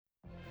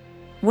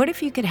What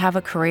if you could have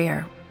a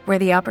career where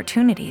the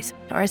opportunities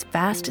are as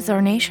vast as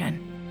our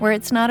nation, where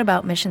it's not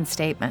about mission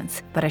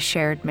statements, but a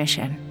shared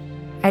mission?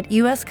 At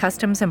U.S.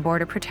 Customs and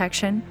Border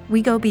Protection,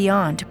 we go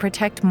beyond to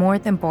protect more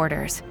than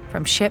borders.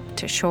 From ship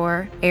to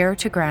shore, air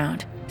to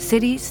ground,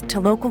 cities to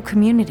local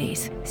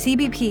communities,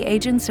 CBP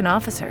agents and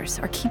officers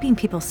are keeping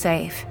people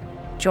safe.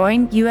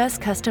 Join U.S.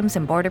 Customs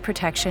and Border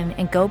Protection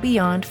and go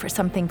beyond for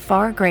something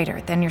far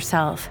greater than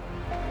yourself.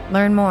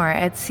 Learn more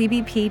at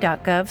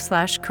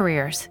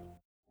cbp.gov/careers.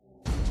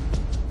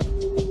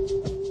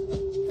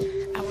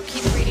 I will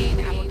keep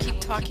reading, I will keep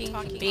talking.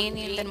 Being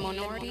in the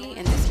minority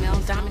in this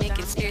male-dominant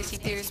conspiracy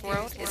theorist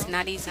world is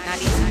not easy,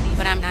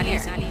 but I'm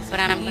here.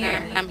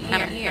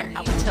 I'm here.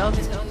 I will tell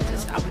the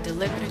news, I will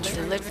deliver the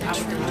truth, I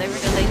will deliver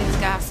the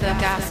latest gossip.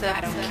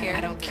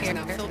 I don't care.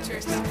 No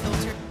filters. I'm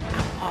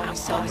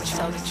always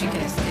tell the truth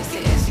because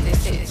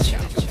this is show.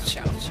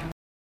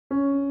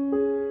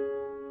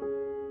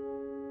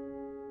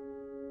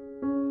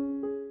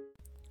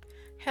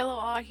 Hello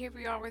all, here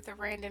we are with a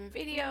random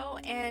video,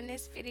 and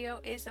this video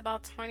is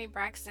about Toni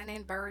Braxton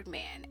and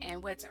Birdman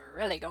and what's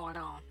really going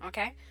on,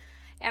 okay?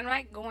 And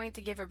I'm not going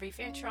to give a brief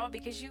intro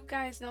because you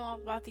guys know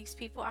all about these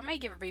people. I may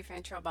give a brief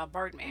intro about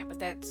Birdman, but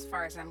that's as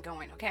far as I'm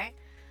going, okay?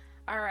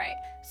 Alright,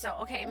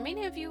 so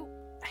many of you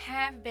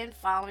have been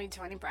following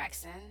Toni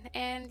Braxton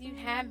and you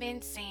have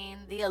been seeing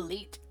the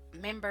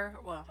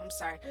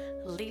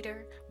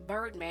leader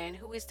Birdman,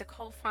 who is the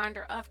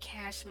co-founder of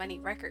Cash Money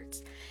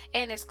Records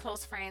and is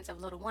close friends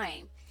of Lil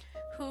Wayne,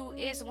 who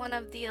is one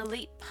of the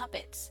elite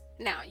puppets.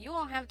 Now, you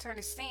all have to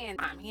understand,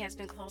 he has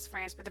been close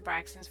friends with the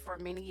Braxtons for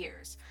many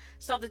years.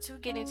 So the two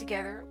getting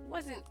together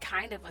wasn't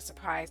kind of a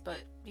surprise, but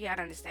you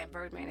gotta understand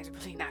Birdman is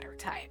really not her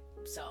type.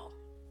 So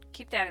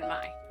keep that in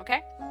mind,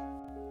 okay?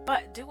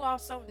 But do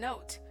also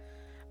note,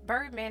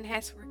 Birdman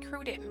has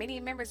recruited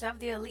many members of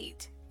the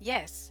elite.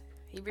 Yes,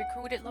 he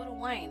recruited Lil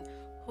Wayne,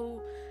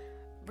 who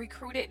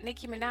recruited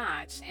Nicki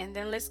Minaj, and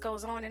then list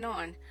goes on and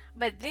on.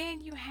 But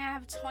then you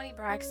have Toni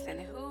Braxton,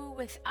 who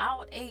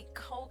without a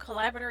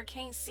co-collaborator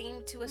can't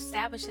seem to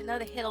establish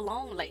another hit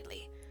alone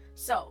lately.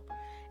 So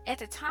at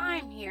the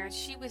time here,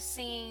 she was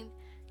seeing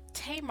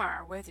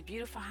Tamar with a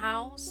beautiful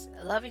house,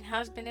 a loving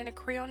husband, and a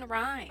career on the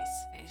rise.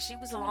 And she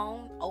was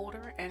alone,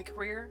 older, and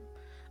career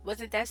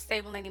wasn't that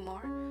stable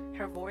anymore.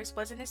 Her voice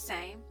wasn't the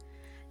same.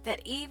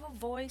 That evil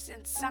voice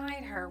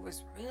inside her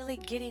was really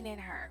getting in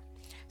her.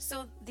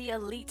 So the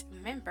elite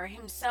member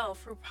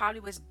himself, who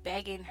probably was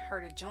begging her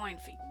to join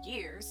for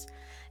years,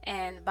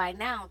 and by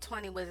now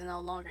Toni was no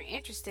longer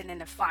interested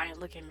in a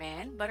fine-looking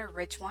man, but a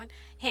rich one.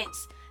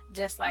 Hence,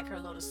 just like her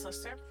little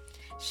sister,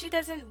 she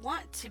doesn't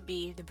want to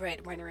be the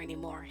breadwinner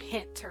anymore.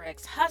 Hint her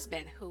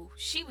ex-husband, who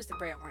she was the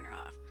breadwinner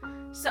of.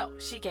 So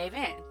she gave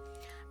in.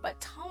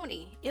 But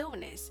Toni,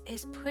 illness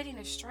is putting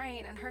a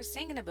strain on her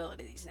singing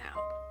abilities now.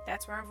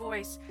 That's why her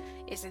voice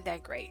isn't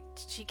that great.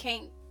 She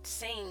can't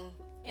sing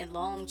in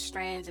long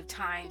strands of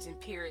times and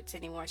periods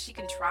anymore. She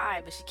can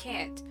try, but she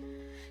can't.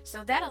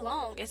 So that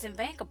alone is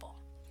unbankable.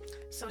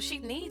 So she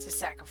needs a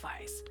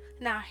sacrifice.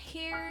 Now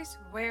here's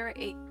where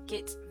it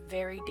gets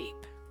very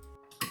deep.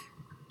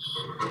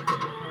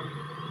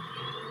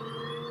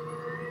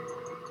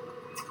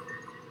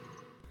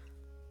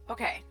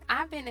 Okay,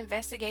 I've been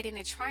investigating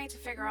and trying to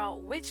figure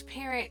out which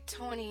parent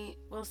Toni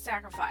will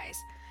sacrifice.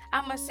 I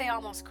must say I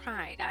almost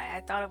cried.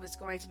 I thought it was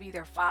going to be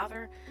their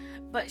father,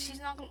 but she's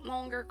no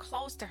longer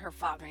close to her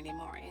father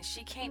anymore, and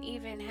she can't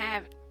even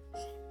have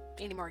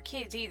any more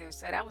kids either,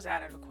 so that was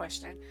out of the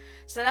question.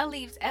 So that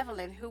leaves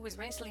Evelyn, who was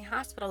recently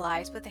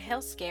hospitalized with a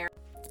health scare.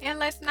 And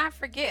let's not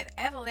forget,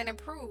 Evelyn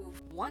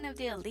approved one of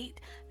the elite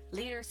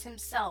leaders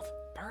himself,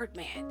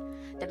 Birdman,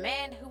 the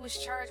man who was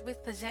charged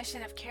with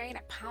possession of carrying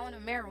a pound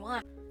of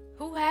marijuana,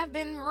 who have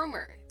been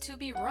rumored to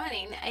be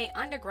running a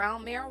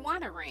underground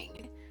marijuana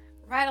ring,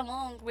 right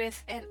along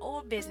with an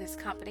oil business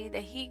company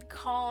that he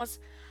calls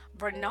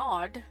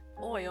Bernard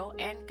Oil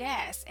and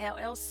Gas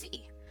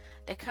LLC.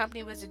 The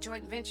company was a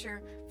joint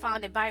venture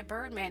founded by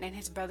Birdman and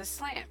his brother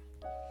Slam.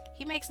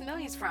 He makes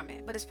millions from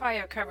it, but it's probably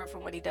a cover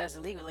from what he does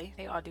illegally.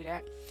 They all do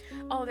that.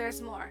 Oh,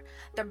 there's more.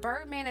 The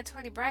Birdman and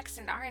Toni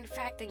Braxton are in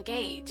fact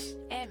engaged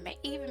and may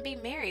even be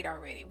married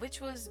already, which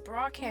was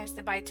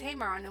broadcasted by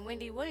Tamar on the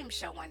Wendy Williams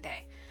show one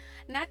day.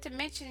 Not to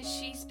mention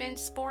she's been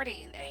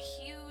sporting a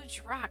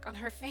huge rock on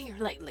her finger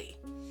lately.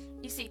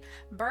 You see,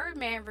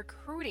 Birdman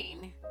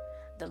recruiting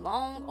the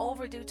long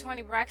overdue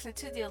Toni Braxton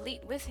to the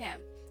elite with him.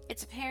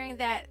 It's appearing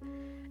that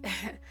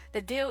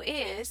the deal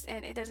is,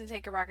 and it doesn't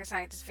take a rocket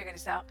scientist to figure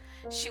this out,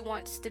 she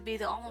wants to be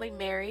the only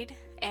married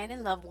and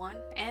in love one,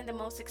 and the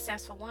most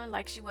successful one,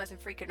 like she wasn't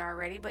freaking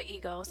already, but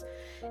egos.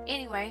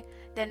 Anyway,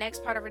 the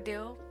next part of her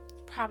deal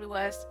probably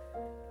was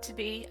to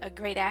be a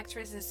great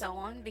actress and so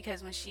on,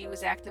 because when she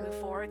was acting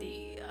before,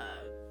 the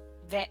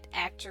vet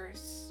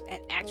actors and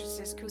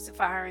actresses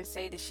crucify her and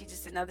say that she's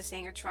just another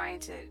singer trying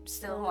to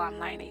steal the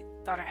limelight. They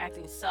thought her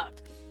acting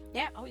sucked.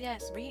 Yeah, oh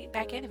yes, read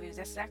back interviews.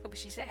 That's exactly what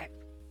she said.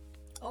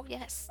 Oh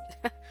yes.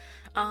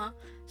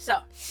 So,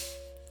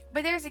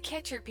 but there's a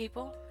catch here,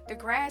 people. The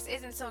grass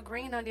isn't so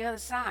green on the other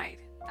side.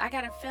 I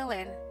got a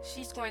feeling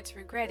she's going to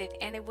regret it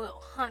and it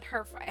will haunt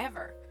her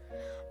forever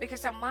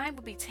because her mind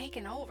will be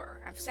taken over.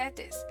 I've said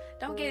this.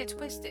 Don't get it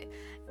twisted.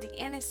 The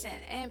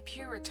innocent and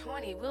pure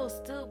Tony will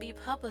still be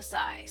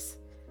publicized.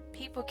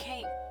 People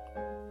can't,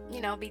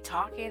 be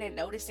talking and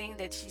noticing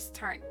that she's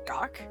turned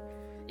dark.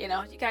 You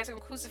guys are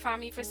gonna crucify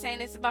me for saying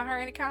this about her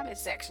in the comment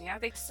section. Y'all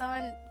think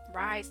sun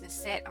rise and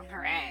set on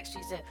her ass.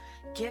 She's a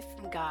gift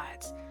from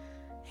God.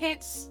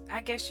 Hence,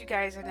 I guess you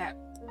guys are not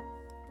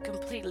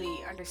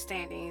completely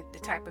understanding the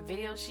type of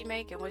videos she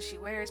make and what she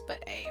wears,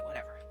 but hey,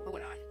 whatever.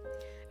 Moving on.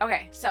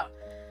 Okay, so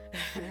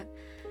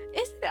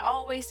isn't it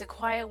always the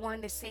quiet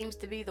one that seems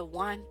to be the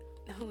one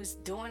who's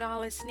doing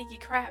all this sneaky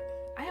crap?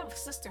 I have a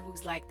sister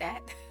who's like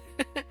that.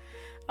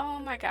 Oh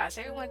my gosh,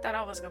 everyone thought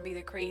I was gonna be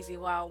the crazy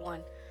wild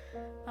one.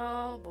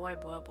 Oh boy,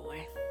 boy,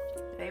 boy.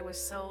 They were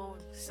so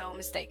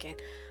mistaken.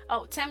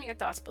 Oh, tell me your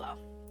thoughts below.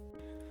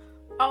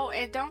 Oh,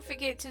 and don't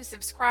forget to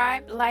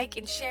subscribe, like,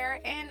 and share.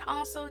 And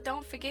also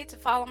don't forget to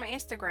follow my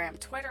Instagram,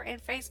 Twitter,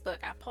 and Facebook.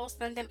 I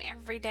post on them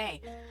every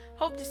day.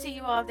 Hope to see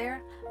you all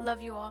there.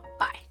 Love you all.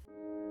 Bye.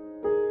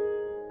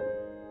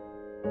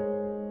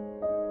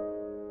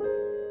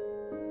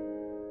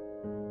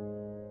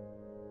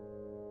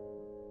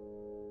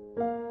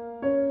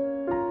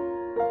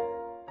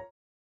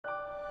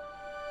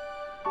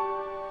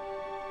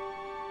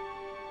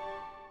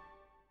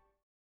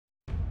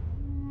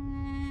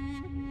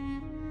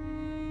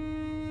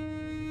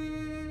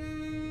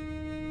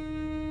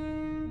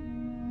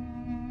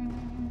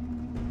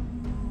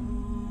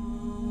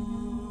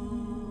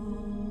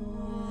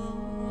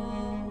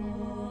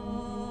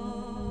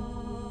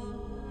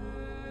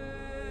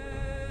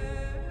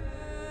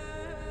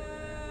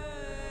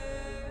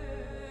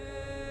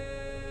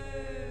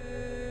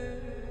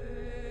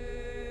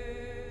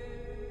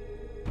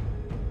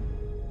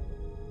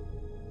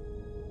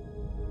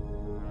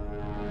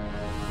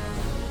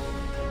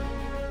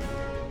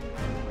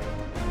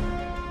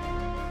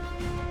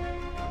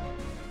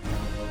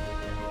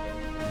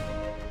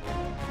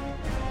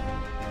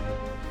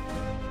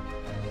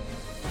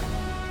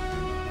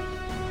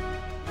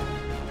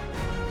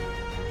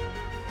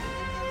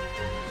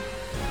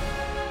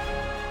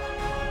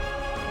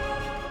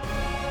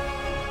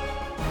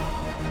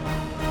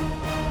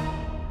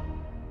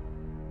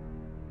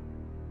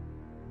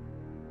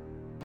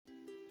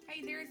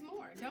 Hey, there's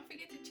more. Don't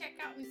forget to check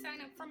out and sign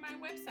up for my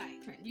website.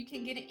 You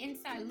can get an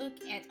inside look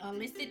at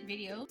unlisted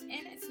videos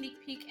and a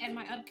sneak peek at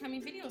my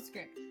upcoming video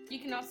script. You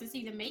can also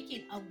see the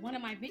making of one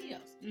of my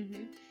videos.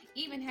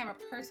 Even have a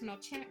personal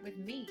chat with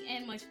me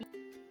and much more.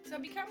 So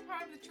become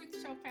part of the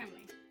Truth Show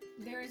family.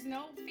 There is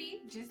no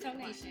fee, just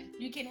donation.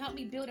 You can help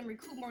me build and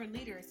recruit more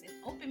leaders and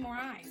open more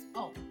eyes.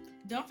 Oh,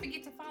 don't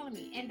forget to follow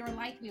me and or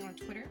like me on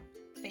Twitter,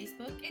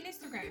 Facebook, and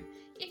Instagram.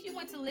 If you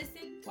want to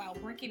listen while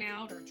working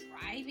out or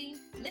driving,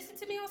 listen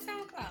to me on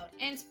SoundCloud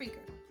and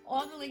Spreaker.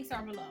 All the links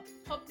are below.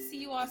 Hope to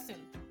see you all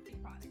soon.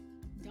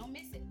 Don't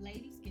miss it,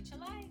 ladies. Get your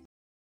life.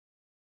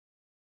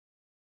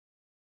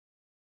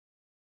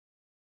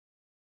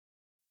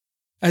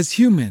 As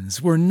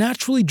humans, we're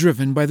naturally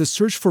driven by the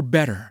search for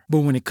better. But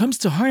when it comes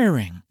to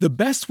hiring, the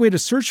best way to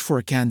search for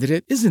a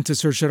candidate isn't to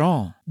search at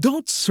all.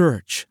 Don't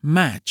search,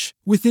 match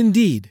with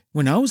Indeed.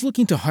 When I was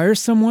looking to hire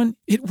someone,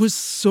 it was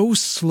so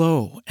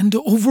slow and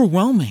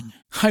overwhelming.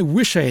 I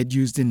wish I had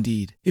used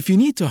Indeed. If you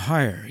need to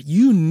hire,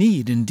 you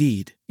need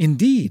Indeed.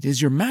 Indeed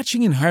is your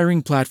matching and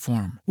hiring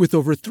platform with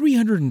over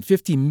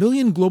 350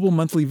 million global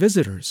monthly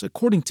visitors,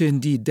 according to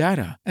Indeed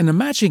data, and a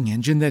matching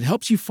engine that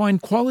helps you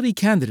find quality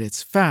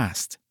candidates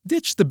fast.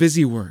 Ditch the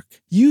busy work.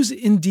 Use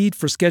Indeed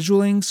for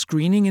scheduling,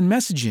 screening, and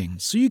messaging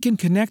so you can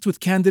connect with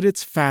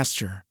candidates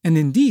faster. And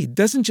Indeed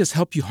doesn't just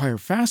help you hire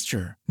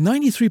faster.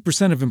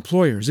 93% of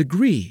employers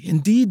agree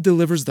Indeed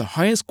delivers the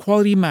highest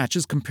quality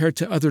matches compared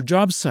to other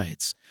job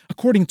sites,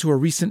 according to a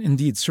recent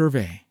Indeed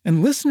survey.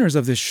 And listeners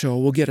of this show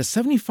will get a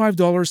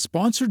 $75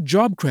 sponsored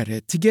job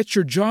credit to get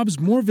your jobs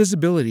more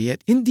visibility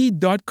at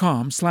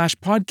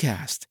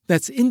Indeed.com/podcast.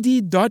 That's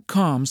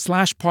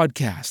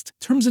Indeed.com/podcast.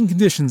 Terms and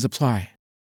conditions apply.